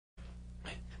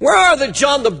Where are the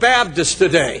John the Baptists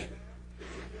today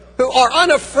who are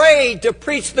unafraid to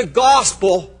preach the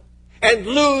gospel and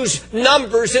lose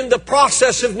numbers in the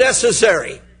process if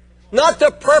necessary? Not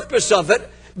the purpose of it,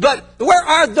 but where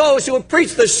are those who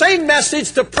preach the same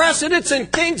message to presidents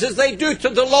and kings as they do to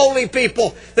the lowly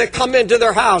people that come into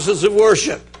their houses of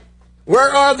worship?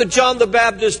 Where are the John the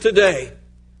Baptists today?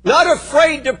 Not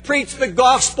afraid to preach the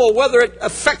gospel, whether it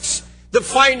affects the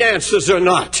finances or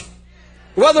not,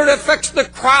 whether it affects the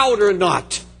crowd or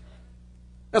not.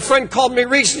 A friend called me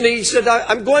recently. He said,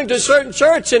 I'm going to a certain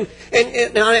church and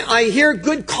I hear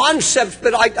good concepts,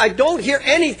 but I don't hear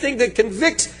anything that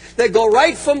convicts. They go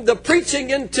right from the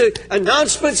preaching into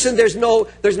announcements, and there's no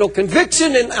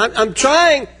conviction, and I'm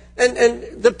trying,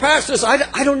 and the pastor says,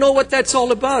 I don't know what that's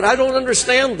all about. I don't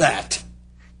understand that.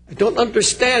 I don't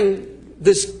understand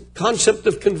this concept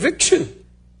of conviction.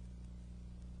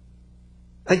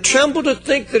 I tremble to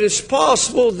think that it's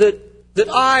possible that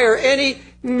I or any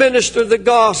minister of the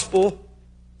gospel,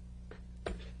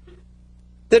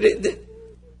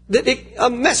 a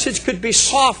message could be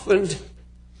softened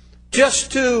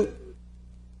just to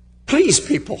please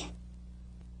people,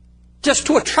 just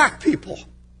to attract people,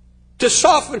 to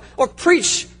soften or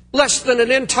preach less than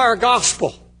an entire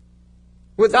gospel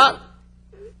without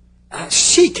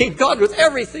seeking God with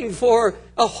everything for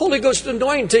a Holy Ghost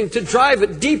anointing to drive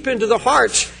it deep into the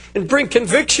hearts and bring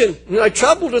conviction. And I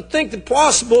trouble to think that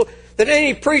possible that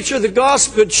any preacher of the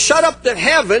gospel could shut up to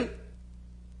heaven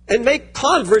and make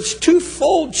converts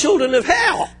twofold children of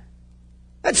hell.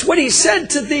 That's what he said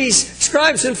to these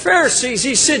scribes and Pharisees.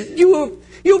 He said,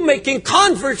 you're making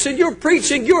converts and you're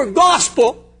preaching your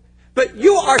gospel, but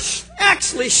you are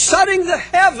actually shutting the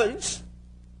heavens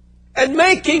and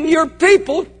making your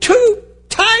people 2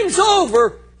 times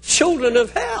over children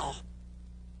of hell.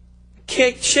 I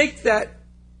can't shake that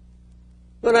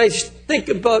when I think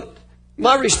about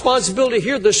my responsibility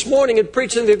here this morning in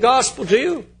preaching the gospel to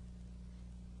you.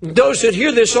 Those that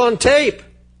hear this on tape.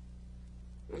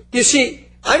 You see,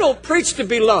 I don't preach to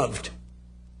be loved.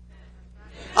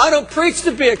 I don't preach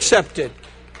to be accepted.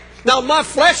 Now, my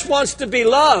flesh wants to be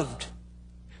loved.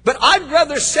 But I'd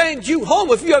rather send you home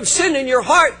if you have sin in your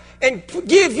heart and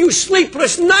give you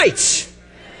sleepless nights.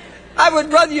 I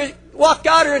would rather you walk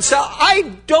out here and say,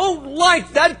 I don't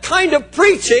like that kind of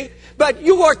preaching, but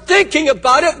you are thinking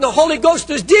about it and the Holy Ghost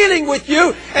is dealing with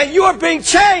you and you are being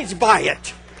changed by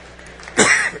it.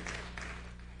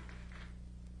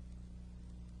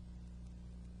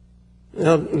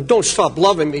 Now, don't stop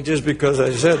loving me just because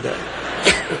I said that.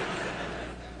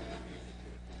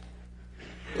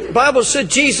 The Bible said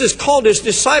Jesus called his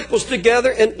disciples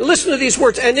together, and listen to these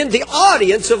words, and in the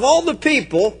audience of all the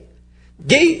people,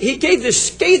 he gave this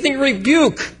scathing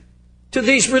rebuke to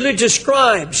these religious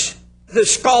scribes, the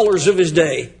scholars of his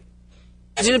day.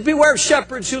 He said, beware of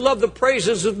shepherds who love the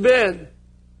praises of men,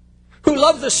 who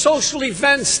love the social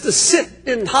events, to sit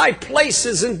in high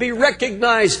places and be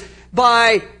recognized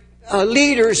by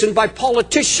leaders and by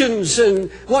politicians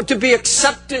and want to be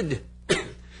accepted. I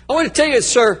want to tell you,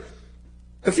 sir,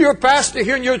 if you're a pastor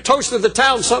here and you're a toast of the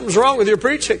town, something's wrong with your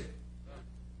preaching. The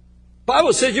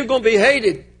Bible says you're going to be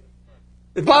hated.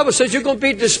 The Bible says you're going to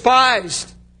be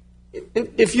despised.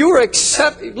 If you're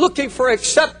looking for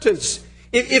acceptance,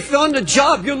 if on the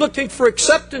job you're looking for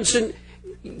acceptance and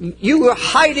you are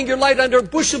hiding your light under a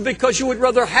bushel because you would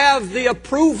rather have the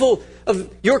approval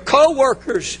of your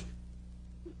co-workers,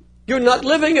 you're not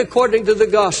living according to the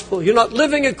gospel. You're not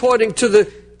living according to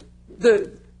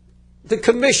the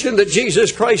commission that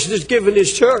Jesus Christ has given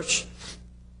his church.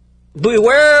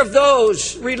 Beware of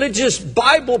those religious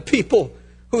Bible people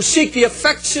who seek the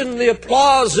affection, the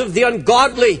applause of the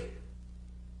ungodly.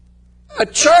 A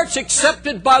church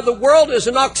accepted by the world is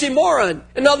an oksimoron.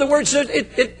 In other words,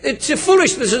 it's a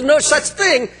foolishness. There's no such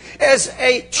thing as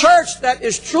a church that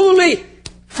is truly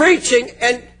preaching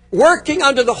and working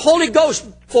under the Holy Ghost,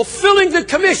 fulfilling the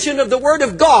commission of the Word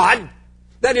of God,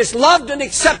 that is loved and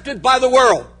accepted by the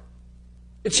world.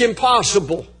 It's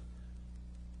impossible.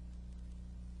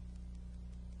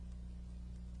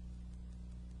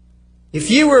 If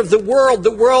you were of the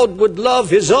world would love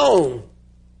his own.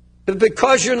 But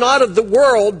because you're not of the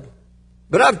world,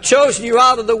 but I've chosen you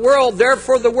out of the world,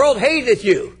 therefore the world hateth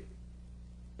you.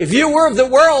 If you were of the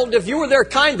world, if you were their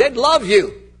kind, they'd love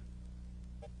you.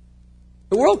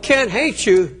 The world can't hate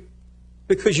you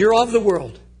because you're of the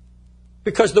world.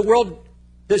 Because the world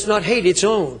does not hate its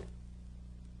own.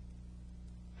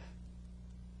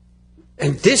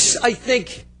 And this, I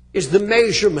think, is the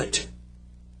measurement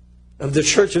of the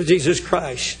Church of Jesus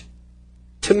Christ.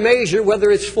 To measure whether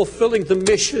it's fulfilling the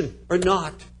mission or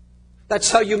not.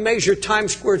 That's how you measure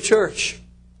Times Square Church.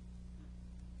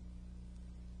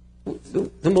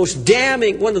 the most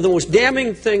damning, one of the most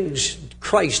damning things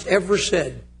Christ ever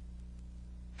said.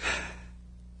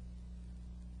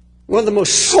 One of the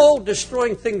most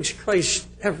soul-destroying things Christ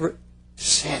ever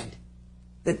said.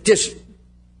 That just,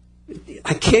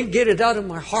 I can't get it out of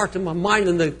my heart and my mind,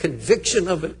 and the conviction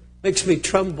of it makes me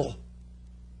tremble.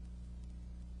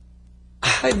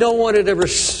 I don't want it ever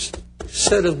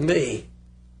said of me.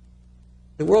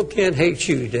 The world can't hate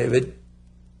you, David.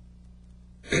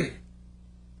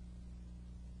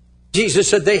 Jesus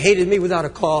said they hated me without a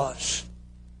cause.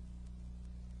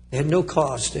 They had no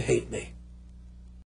cause to hate me.